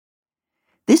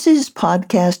This is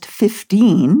podcast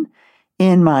 15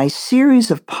 in my series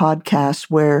of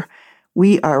podcasts where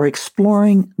we are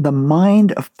exploring the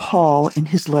mind of Paul in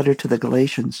his letter to the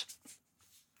Galatians.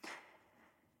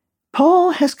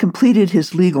 Paul has completed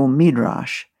his legal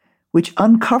midrash, which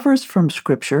uncovers from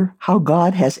Scripture how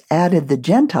God has added the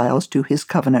Gentiles to his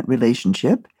covenant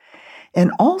relationship, and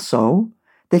also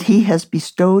that he has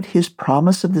bestowed his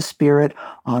promise of the Spirit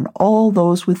on all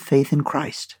those with faith in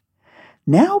Christ.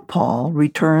 Now Paul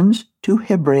returns to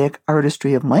Hebraic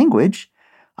artistry of language,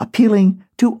 appealing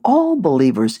to all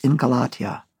believers in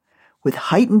Galatia, with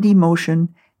heightened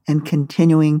emotion and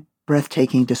continuing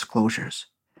breathtaking disclosures.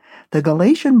 The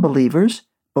Galatian believers,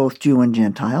 both Jew and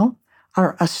Gentile,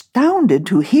 are astounded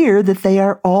to hear that they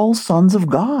are all sons of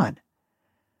God.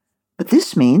 But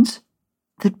this means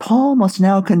that Paul must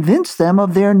now convince them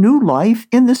of their new life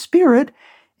in the Spirit,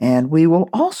 and we will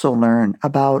also learn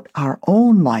about our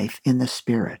own life in the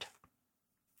Spirit.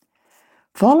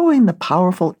 Following the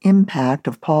powerful impact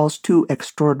of Paul's two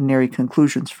extraordinary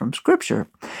conclusions from Scripture,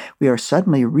 we are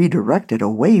suddenly redirected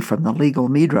away from the legal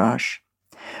midrash.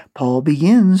 Paul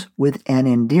begins with an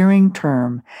endearing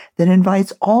term that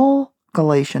invites all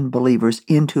Galatian believers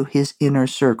into his inner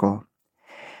circle.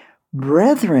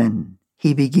 Brethren,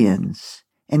 he begins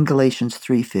in Galatians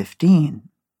 3:15.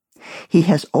 He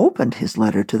has opened his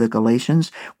letter to the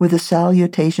Galatians with a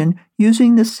salutation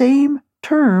using the same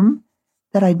term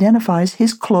that identifies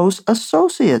his close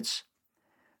associates.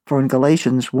 For in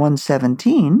Galatians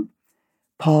 1:17,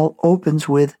 Paul opens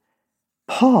with,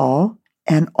 Paul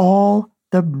and all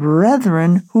the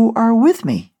brethren who are with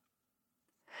me.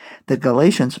 The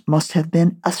Galatians must have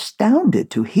been astounded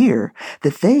to hear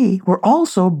that they were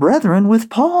also brethren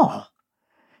with Paul.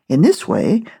 In this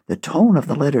way, the tone of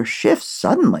the letter shifts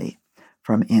suddenly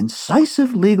from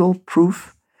incisive legal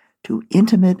proof to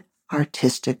intimate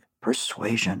artistic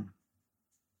persuasion.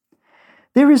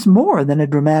 There is more than a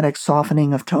dramatic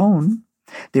softening of tone.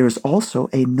 There is also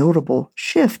a notable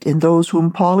shift in those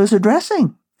whom Paul is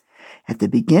addressing. At the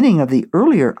beginning of the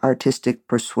earlier artistic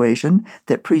persuasion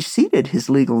that preceded his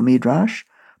legal midrash,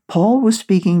 Paul was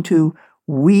speaking to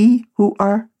we who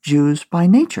are Jews by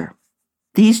nature.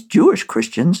 These Jewish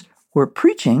Christians were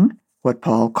preaching what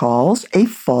Paul calls a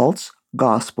false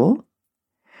gospel,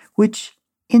 which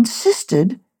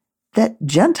insisted that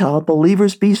Gentile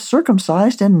believers be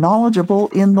circumcised and knowledgeable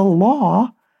in the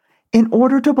law in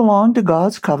order to belong to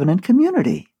God's covenant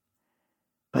community.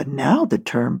 But now the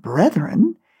term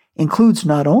brethren includes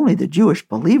not only the Jewish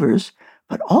believers,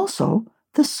 but also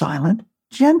the silent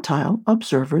Gentile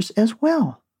observers as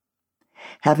well.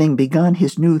 Having begun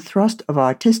his new thrust of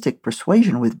artistic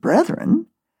persuasion with brethren,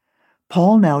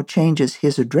 Paul now changes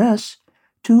his address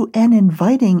to an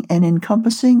inviting and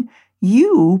encompassing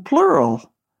you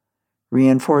plural,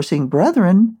 reinforcing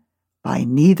brethren by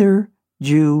neither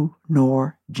Jew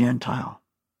nor Gentile.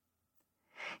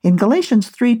 In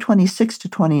Galatians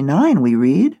 3:26-29 we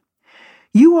read,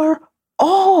 you are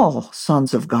all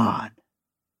sons of God.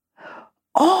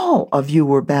 All of you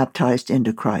were baptized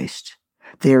into Christ.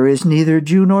 There is neither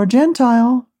Jew nor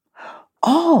Gentile.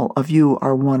 All of you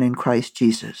are one in Christ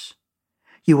Jesus.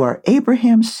 You are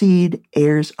Abraham's seed,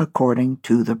 heirs according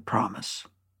to the promise.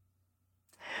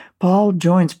 Paul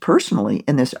joins personally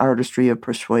in this artistry of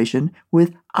persuasion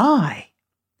with I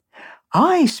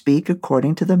speak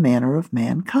according to the manner of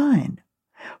mankind.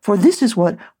 For this is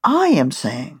what I am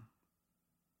saying.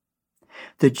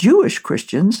 The Jewish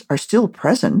Christians are still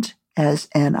present as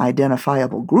an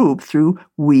identifiable group through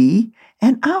we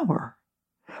and our.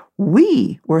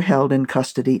 We were held in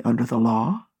custody under the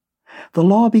law. The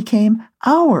law became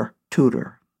our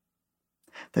tutor.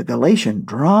 The Galatian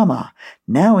drama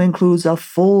now includes a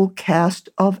full cast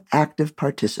of active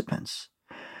participants.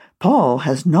 Paul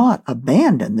has not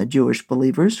abandoned the Jewish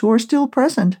believers who are still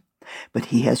present, but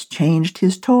he has changed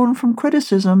his tone from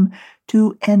criticism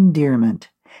to endearment,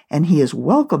 and he is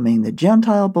welcoming the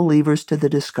Gentile believers to the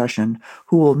discussion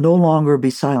who will no longer be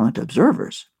silent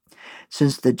observers.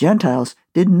 Since the Gentiles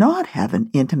did not have an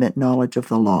intimate knowledge of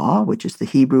the law, which is the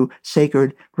Hebrew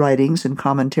sacred writings and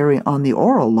commentary on the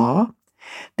oral law,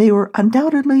 they were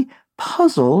undoubtedly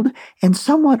puzzled and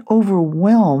somewhat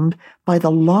overwhelmed by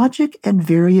the logic and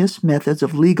various methods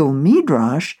of legal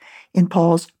midrash in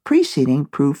Paul's preceding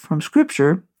proof from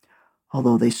Scripture,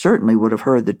 although they certainly would have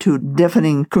heard the two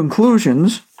deafening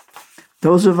conclusions.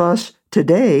 Those of us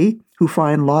today who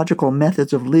find logical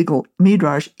methods of legal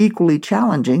midrash equally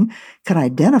challenging can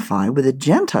identify with the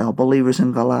Gentile believers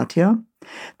in Galatia.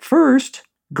 First,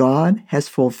 God has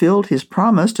fulfilled his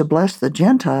promise to bless the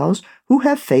Gentiles who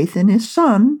have faith in his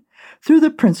Son through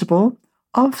the principle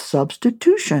of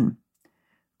substitution.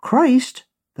 Christ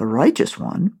The righteous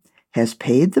one has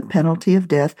paid the penalty of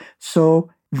death, so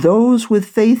those with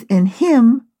faith in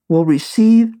him will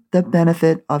receive the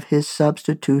benefit of his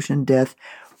substitution death,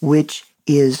 which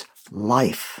is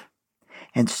life.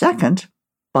 And second,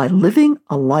 by living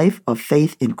a life of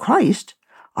faith in Christ,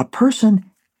 a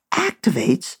person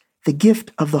activates the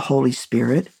gift of the Holy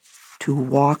Spirit to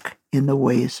walk in the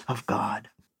ways of God.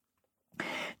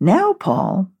 Now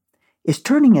Paul is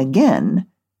turning again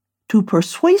to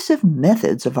persuasive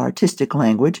methods of artistic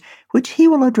language, which he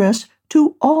will address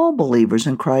to all believers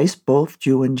in Christ, both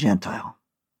Jew and Gentile.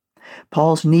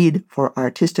 Paul's need for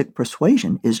artistic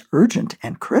persuasion is urgent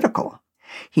and critical.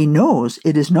 He knows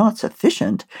it is not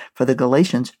sufficient for the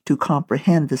Galatians to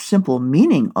comprehend the simple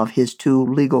meaning of his two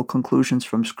legal conclusions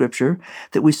from Scripture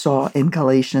that we saw in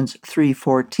Galatians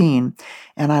 3:14,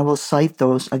 and I will cite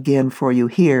those again for you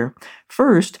here.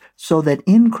 First, so that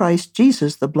in Christ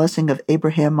Jesus the blessing of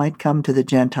Abraham might come to the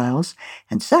Gentiles,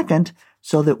 and second,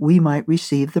 so that we might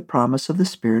receive the promise of the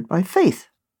Spirit by faith.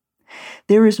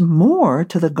 There is more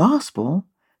to the gospel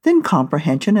than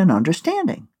comprehension and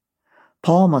understanding.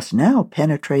 Paul must now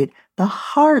penetrate the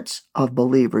hearts of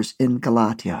believers in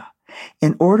Galatia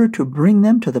in order to bring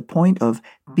them to the point of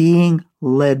being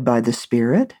led by the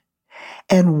Spirit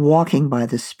and walking by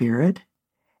the Spirit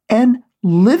and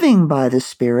living by the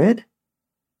Spirit,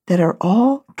 that are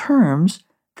all terms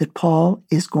that Paul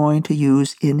is going to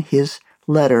use in his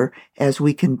letter as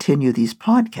we continue these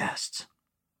podcasts.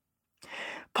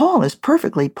 Paul is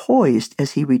perfectly poised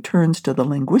as he returns to the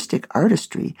linguistic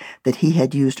artistry that he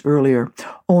had used earlier,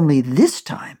 only this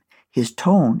time his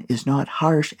tone is not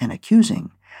harsh and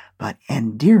accusing, but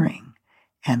endearing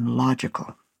and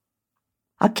logical.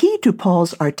 A key to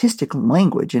Paul's artistic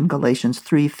language in Galatians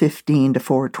 3:15 to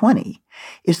 4:20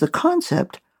 is the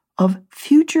concept of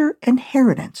future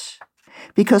inheritance,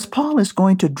 because Paul is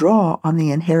going to draw on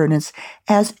the inheritance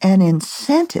as an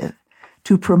incentive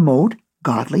to promote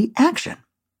godly action.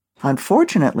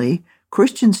 Unfortunately,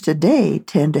 Christians today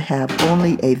tend to have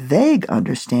only a vague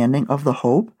understanding of the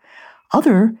hope,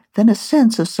 other than a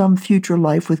sense of some future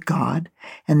life with God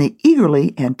and the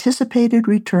eagerly anticipated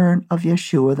return of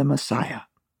Yeshua the Messiah.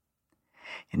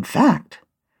 In fact,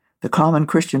 the common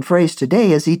Christian phrase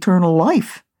today is eternal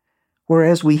life,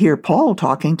 whereas we hear Paul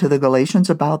talking to the Galatians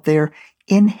about their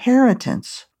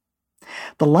inheritance.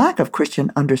 The lack of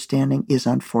Christian understanding is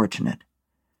unfortunate.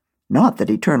 Not that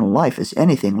eternal life is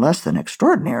anything less than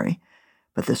extraordinary,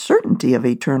 but the certainty of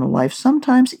eternal life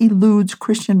sometimes eludes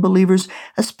Christian believers,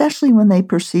 especially when they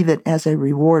perceive it as a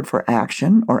reward for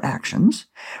action or actions,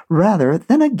 rather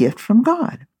than a gift from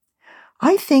God.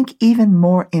 I think even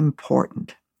more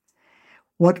important,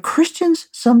 what Christians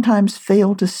sometimes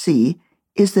fail to see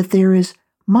is that there is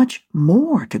much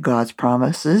more to God's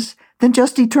promises than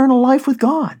just eternal life with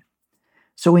God.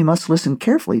 So we must listen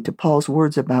carefully to Paul's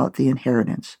words about the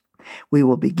inheritance. We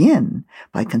will begin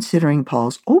by considering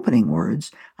Paul's opening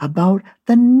words about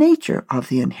the nature of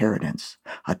the inheritance,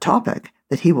 a topic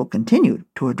that he will continue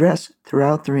to address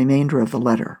throughout the remainder of the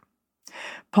letter.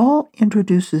 Paul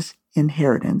introduces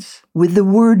inheritance with the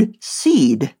word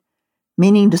seed,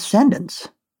 meaning descendants.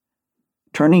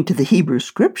 Turning to the Hebrew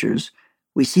Scriptures,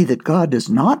 we see that God does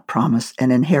not promise an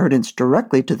inheritance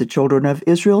directly to the children of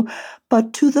Israel,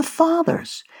 but to the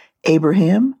fathers,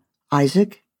 Abraham,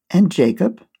 Isaac, and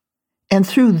Jacob, and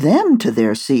through them to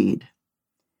their seed.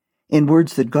 In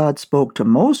words that God spoke to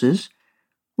Moses,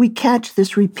 we catch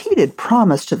this repeated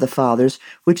promise to the fathers,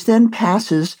 which then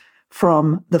passes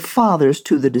from the fathers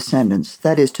to the descendants,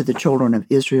 that is, to the children of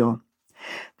Israel.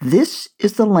 This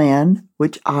is the land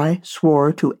which I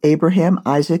swore to Abraham,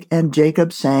 Isaac, and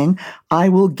Jacob, saying, I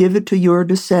will give it to your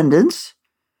descendants,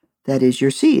 that is,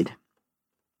 your seed.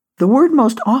 The word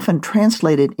most often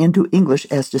translated into English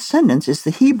as descendants is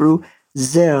the Hebrew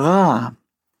zerah,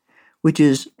 which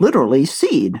is literally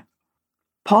seed.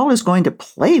 Paul is going to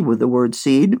play with the word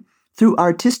seed through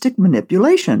artistic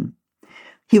manipulation.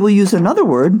 He will use another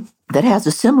word that has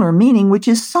a similar meaning, which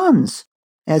is sons,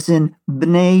 as in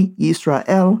Bnei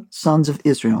Yisrael, sons of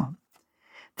Israel.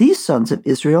 These sons of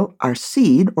Israel are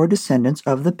seed or descendants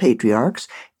of the patriarchs,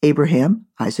 Abraham,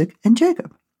 Isaac, and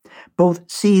Jacob. Both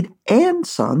seed and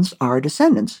sons are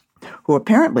descendants, who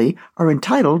apparently are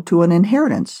entitled to an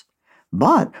inheritance.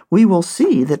 But we will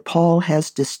see that Paul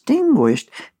has distinguished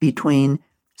between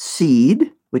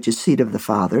seed, which is seed of the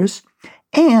fathers,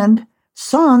 and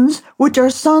sons, which are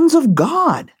sons of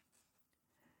God.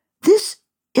 This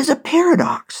is a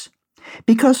paradox,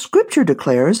 because Scripture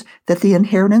declares that the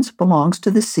inheritance belongs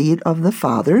to the seed of the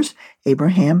fathers,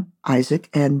 Abraham, Isaac,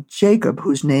 and Jacob,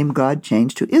 whose name God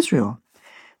changed to Israel.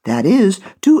 That is,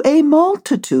 to a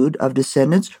multitude of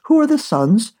descendants who are the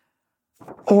sons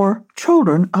or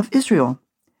children of Israel.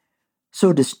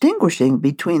 So distinguishing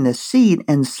between the seed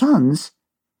and sons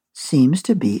seems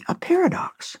to be a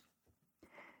paradox.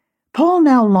 Paul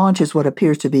now launches what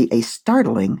appears to be a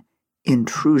startling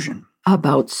intrusion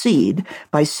about seed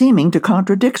by seeming to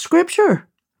contradict Scripture.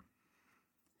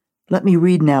 Let me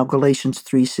read now Galatians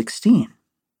 3:16.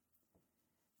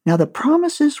 Now the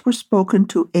promises were spoken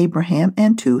to Abraham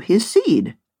and to his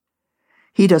seed.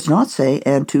 He does not say,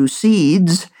 and to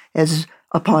seeds, as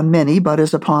upon many, but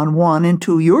as upon one, and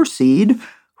to your seed,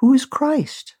 who is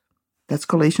Christ. That's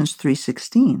Galatians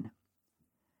 3:16.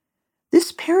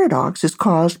 This paradox is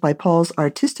caused by Paul's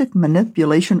artistic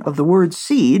manipulation of the word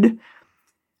seed,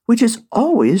 which is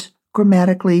always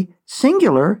grammatically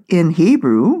singular in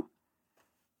Hebrew,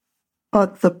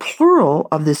 but the plural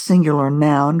of this singular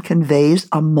noun conveys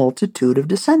a multitude of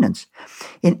descendants.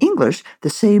 In English, the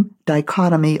same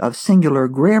dichotomy of singular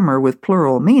grammar with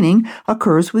plural meaning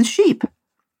occurs with sheep.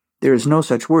 There is no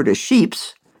such word as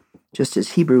sheeps, just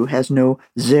as Hebrew has no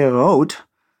zerot,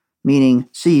 meaning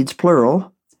seeds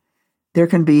plural. There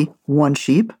can be one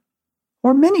sheep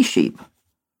or many sheep.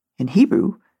 In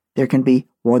Hebrew, there can be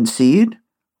one seed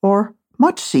or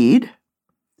much seed.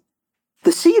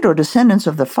 The seed or descendants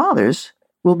of the fathers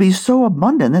will be so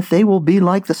abundant that they will be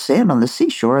like the sand on the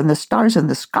seashore and the stars in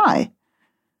the sky.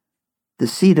 The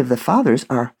seed of the fathers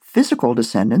are physical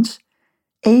descendants,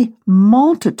 a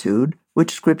multitude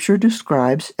which Scripture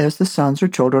describes as the sons or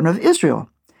children of Israel.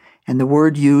 And the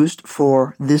word used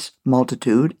for this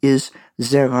multitude is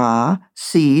zerah,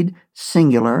 seed,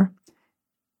 singular,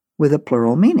 with a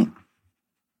plural meaning.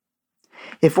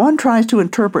 If one tries to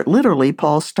interpret literally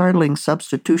Paul's startling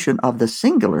substitution of the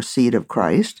singular seed of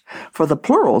Christ for the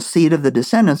plural seed of the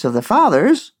descendants of the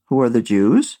fathers, who are the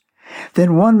Jews,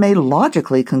 then one may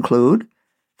logically conclude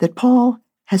that Paul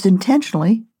has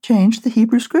intentionally changed the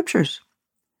Hebrew Scriptures.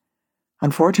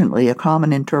 Unfortunately, a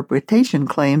common interpretation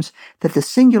claims that the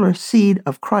singular seed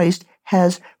of Christ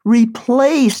has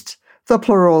replaced the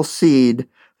plural seed,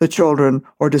 the children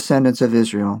or descendants of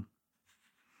Israel.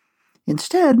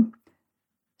 Instead,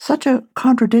 such a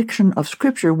contradiction of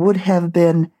Scripture would have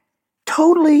been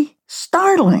totally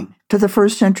startling to the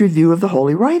first century view of the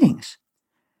Holy Writings.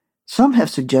 Some have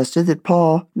suggested that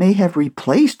Paul may have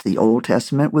replaced the Old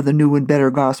Testament with a new and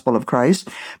better gospel of Christ.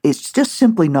 It's just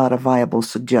simply not a viable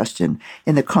suggestion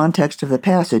in the context of the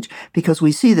passage, because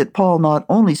we see that Paul not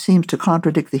only seems to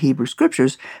contradict the Hebrew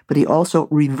Scriptures, but he also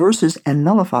reverses and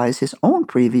nullifies his own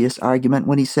previous argument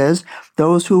when he says,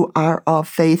 those who are of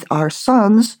faith are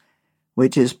sons,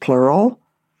 which is plural,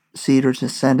 seed or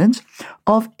descendants,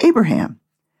 of Abraham.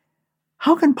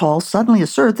 How can Paul suddenly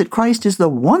assert that Christ is the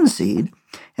one seed,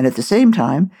 and at the same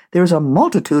time there is a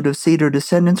multitude of seed or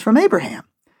descendants from Abraham?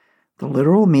 The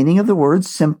literal meaning of the word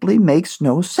simply makes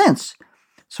no sense.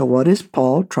 So what is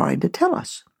Paul trying to tell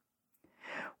us?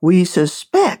 We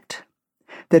suspect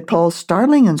that Paul's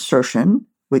startling insertion,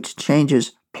 which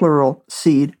changes plural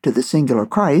seed to the singular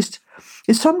Christ,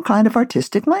 is some kind of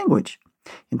artistic language.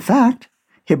 In fact,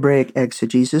 Hebraic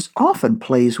exegesis often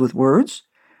plays with words,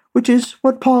 which is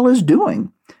what Paul is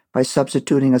doing by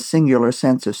substituting a singular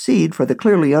sense of seed for the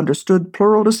clearly understood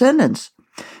plural descendants.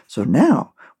 So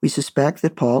now we suspect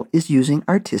that Paul is using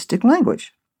artistic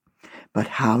language. But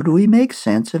how do we make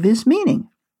sense of his meaning?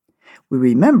 We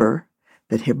remember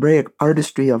that Hebraic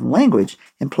artistry of language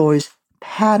employs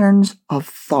patterns of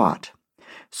thought.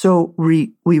 So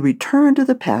we return to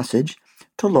the passage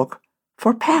to look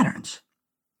for patterns.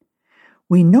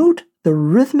 We note the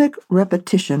rhythmic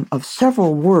repetition of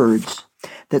several words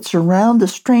that surround the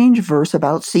strange verse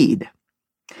about seed.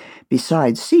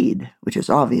 Besides seed, which is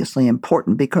obviously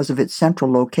important because of its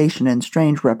central location and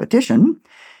strange repetition,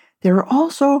 there are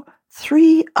also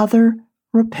three other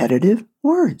repetitive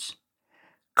words.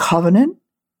 Covenant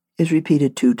is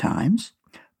repeated 2 times,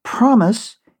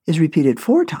 promise is repeated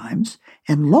 4 times,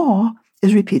 and law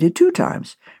is repeated 2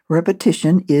 times.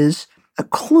 Repetition is a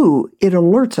clue. It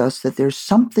alerts us that there's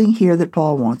something here that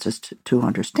Paul wants us to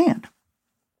understand.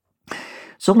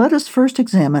 So let us first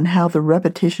examine how the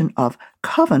repetition of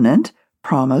covenant,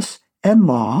 promise, and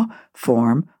law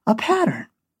form a pattern.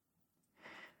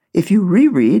 If you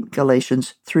reread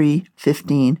Galatians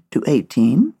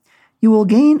 3:15-18, you will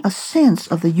gain a sense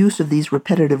of the use of these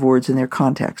repetitive words in their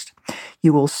context.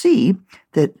 You will see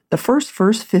that the first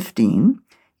verse 15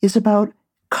 is about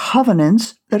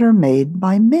covenants that are made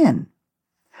by men.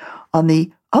 On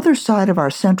the other side of our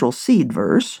central seed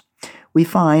verse, we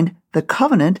find the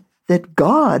covenant that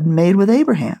God made with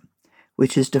Abraham,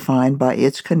 which is defined by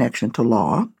its connection to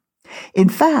law. In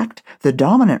fact, the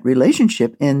dominant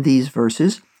relationship in these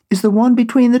verses is the one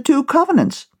between the 2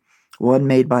 covenants, one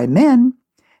made by men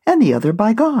and the other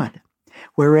by God,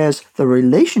 whereas the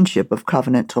relationship of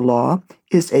covenant to law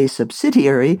is a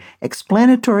subsidiary,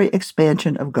 explanatory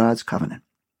expansion of God's covenant.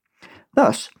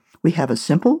 Thus, we have a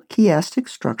simple chiastic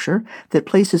structure that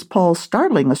places Paul's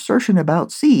startling assertion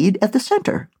about seed at the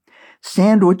center,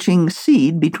 sandwiching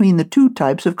seed between the two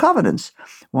types of covenants,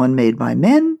 one made by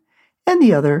men and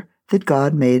the other that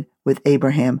God made with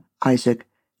Abraham, Isaac,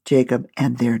 Jacob,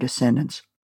 and their descendants.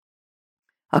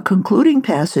 A concluding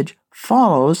passage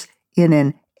follows in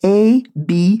an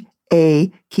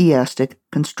A-B-A chiastic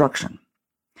construction.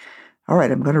 All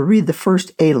right, I'm going to read the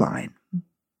first A line.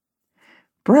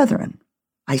 Brethren,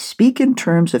 I speak in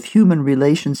terms of human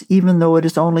relations even though it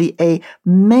is only a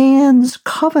man's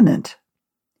covenant.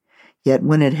 Yet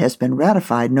when it has been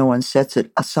ratified, no one sets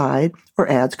it aside or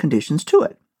adds conditions to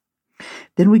it.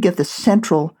 Then we get the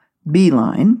central B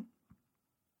line.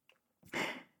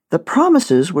 The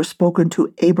promises were spoken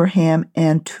to Abraham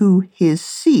and to his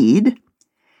seed.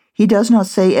 He does not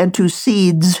say, and to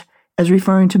seeds, as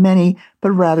referring to many,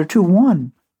 but rather to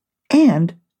one,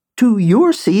 and to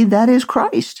your seed, that is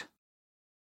Christ.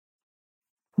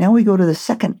 Now we go to the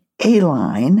second A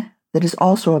line that is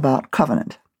also about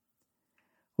covenant.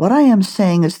 What I am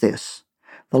saying is this.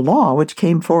 The law, which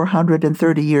came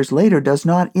 430 years later, does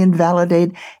not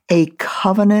invalidate a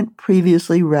covenant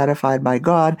previously ratified by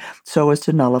God so as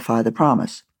to nullify the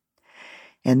promise.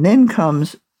 And then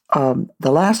comes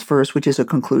the last verse, which is a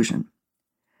conclusion.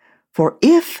 For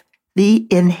if the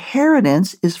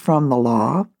inheritance is from the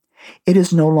law, it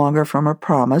is no longer from a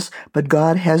promise, but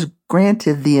God has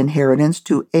granted the inheritance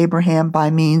to Abraham by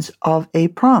means of a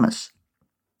promise.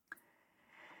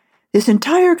 This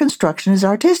entire construction is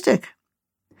artistic,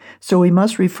 so we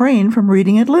must refrain from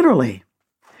reading it literally.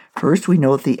 First, we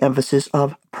note the emphasis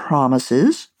of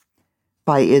promises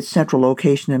by its central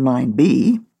location in line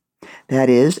B. That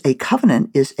is, a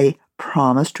covenant is a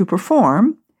promise to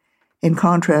perform, in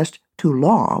contrast to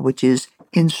law, which is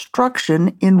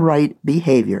instruction in right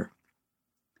behavior.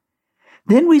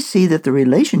 Then we see that the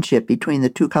relationship between the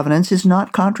two covenants is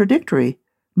not contradictory,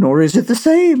 nor is it the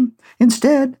same.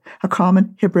 Instead, a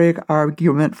common Hebraic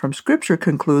argument from Scripture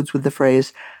concludes with the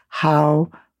phrase,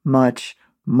 how much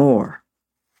more?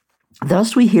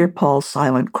 Thus we hear Paul's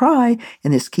silent cry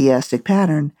in this chiastic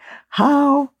pattern,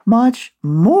 how much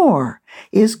more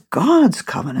is God's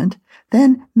covenant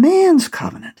than man's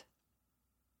covenant?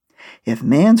 If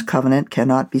man's covenant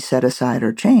cannot be set aside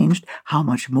or changed, how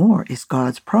much more is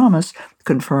God's promise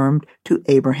confirmed to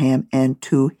Abraham and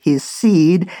to his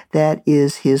seed, that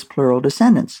is his plural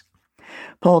descendants?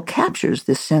 Paul captures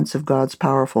this sense of God's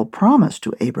powerful promise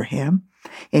to Abraham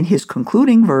in his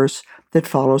concluding verse that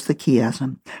follows the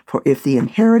chiasm. For if the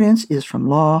inheritance is from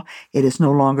law, it is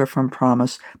no longer from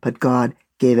promise, but God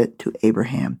gave it to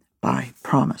Abraham by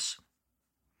promise.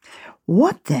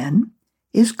 What then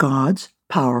is God's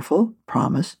powerful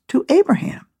promise to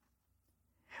Abraham?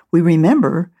 We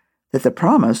remember that the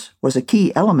promise was a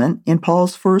key element in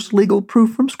Paul's first legal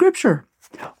proof from Scripture.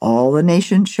 All the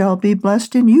nations shall be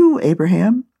blessed in you,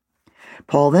 Abraham.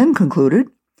 Paul then concluded,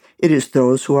 it is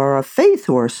those who are of faith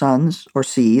who are sons or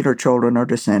seed or children or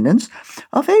descendants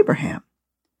of Abraham.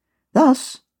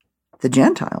 Thus, the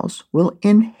Gentiles will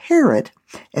inherit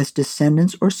as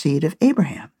descendants or seed of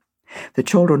Abraham. The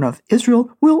children of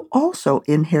Israel will also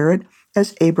inherit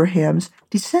as Abraham's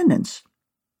descendants.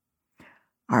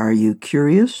 Are you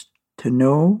curious to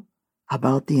know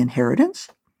about the inheritance?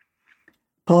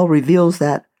 Paul reveals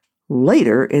that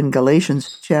later in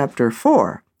Galatians chapter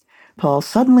 4. Paul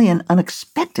suddenly and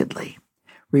unexpectedly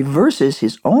reverses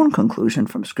his own conclusion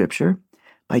from Scripture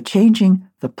by changing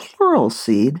the plural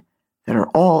seed that are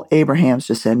all Abraham's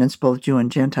descendants, both Jew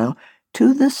and Gentile,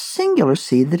 to the singular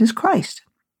seed that is Christ.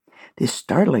 This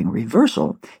startling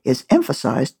reversal is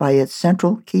emphasized by its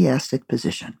central chiastic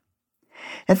position.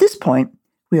 At this point,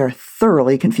 we are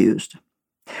thoroughly confused.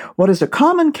 What is a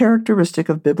common characteristic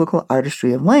of biblical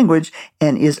artistry of language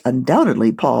and is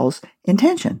undoubtedly Paul's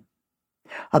intention.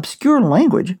 Obscure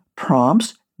language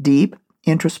prompts deep,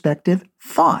 introspective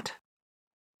thought.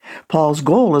 Paul's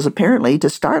goal is apparently to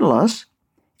startle us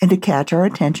and to catch our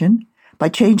attention by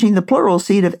changing the plural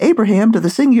seed of Abraham to the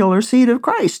singular seed of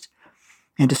Christ,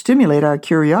 and to stimulate our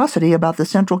curiosity about the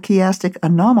central chiastic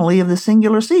anomaly of the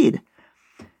singular seed.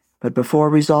 But before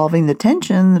resolving the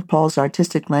tension that Paul's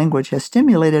artistic language has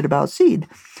stimulated about seed,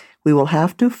 we will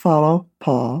have to follow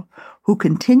Paul, who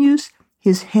continues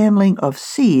his handling of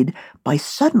seed by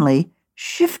suddenly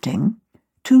shifting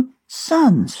to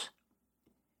sons.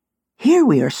 Here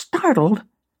we are startled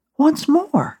once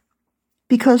more,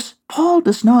 because Paul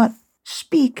does not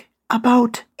speak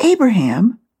about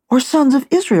Abraham or sons of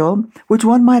Israel, which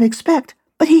one might expect,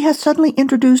 but he has suddenly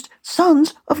introduced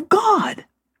sons of God.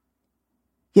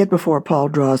 Yet before Paul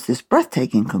draws this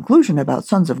breathtaking conclusion about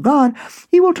sons of God,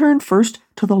 he will turn first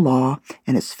to the law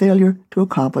and its failure to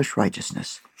accomplish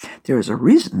righteousness. There is a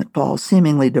reason that Paul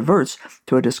seemingly diverts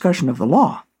to a discussion of the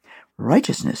law.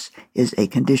 Righteousness is a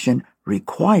condition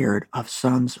required of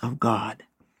sons of God.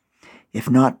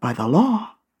 If not by the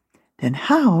law, then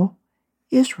how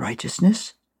is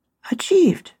righteousness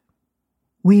achieved?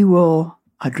 We will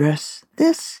address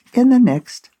this in the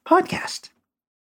next podcast.